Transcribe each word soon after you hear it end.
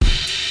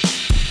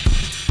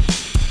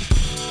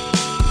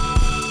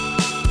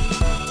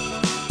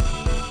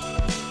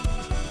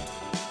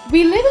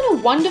We live in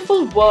a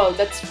wonderful world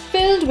that's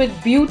filled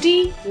with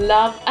beauty,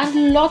 love,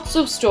 and lots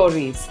of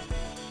stories.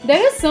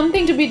 There is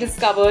something to be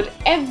discovered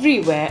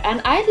everywhere,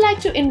 and I'd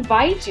like to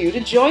invite you to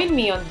join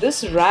me on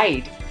this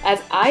ride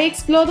as I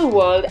explore the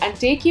world and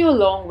take you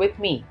along with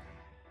me.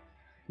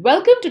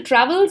 Welcome to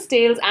Travels,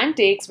 Tales, and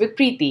Takes with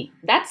Preeti.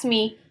 That's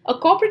me, a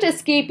corporate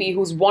escapee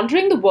who's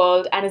wandering the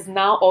world and is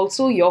now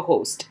also your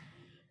host.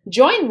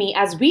 Join me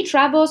as we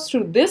traverse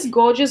through this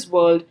gorgeous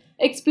world,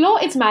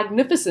 explore its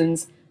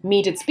magnificence,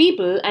 meet its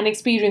people, and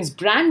experience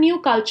brand new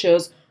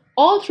cultures,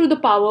 all through the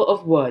power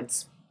of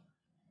words.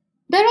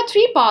 There are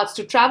three parts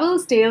to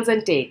Travels, Tales,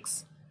 and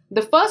Takes.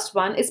 The first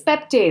one is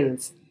Pep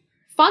Tales.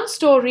 Fun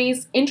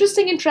stories,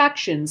 interesting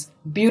interactions,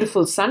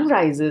 beautiful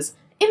sunrises,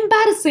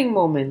 embarrassing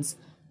moments,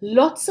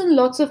 lots and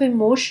lots of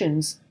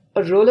emotions,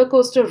 a roller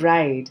coaster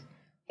ride.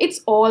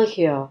 It's all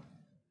here.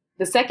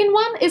 The second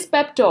one is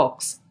Pep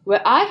Talks,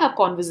 where I have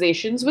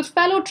conversations with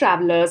fellow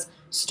travelers,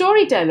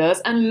 storytellers,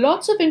 and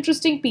lots of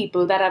interesting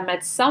people that I've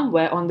met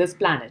somewhere on this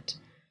planet.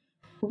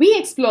 We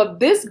explore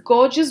this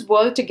gorgeous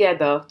world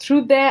together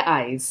through their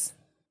eyes.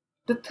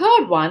 The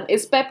third one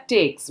is Pep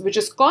Takes, which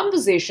is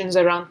conversations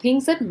around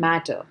things that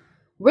matter.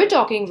 We're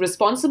talking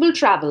responsible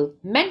travel,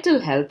 mental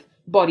health,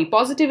 body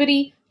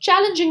positivity,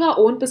 challenging our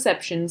own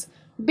perceptions,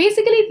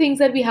 basically things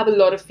that we have a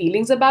lot of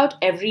feelings about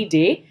every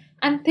day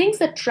and things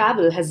that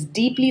travel has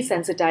deeply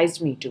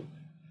sensitized me to.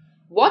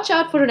 Watch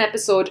out for an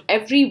episode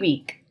every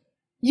week.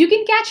 You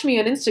can catch me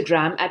on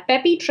Instagram at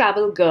Peppy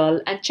Travel Girl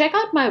and check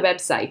out my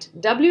website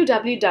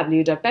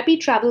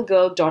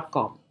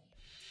www.peppytravelgirl.com.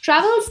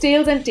 Travels,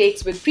 Tales and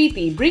Takes with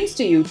Preeti brings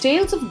to you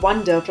tales of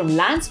wonder from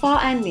lands far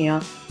and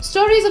near,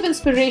 stories of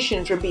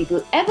inspiration from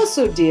people ever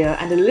so dear,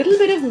 and a little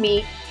bit of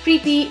me,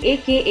 Preeti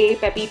aka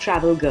Peppy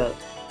Travel Girl.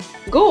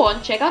 Go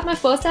on, check out my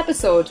first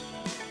episode.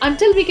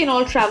 Until we can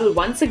all travel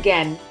once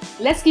again,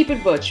 let's keep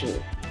it virtual.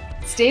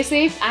 Stay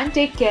safe and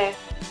take care.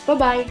 Bye-bye.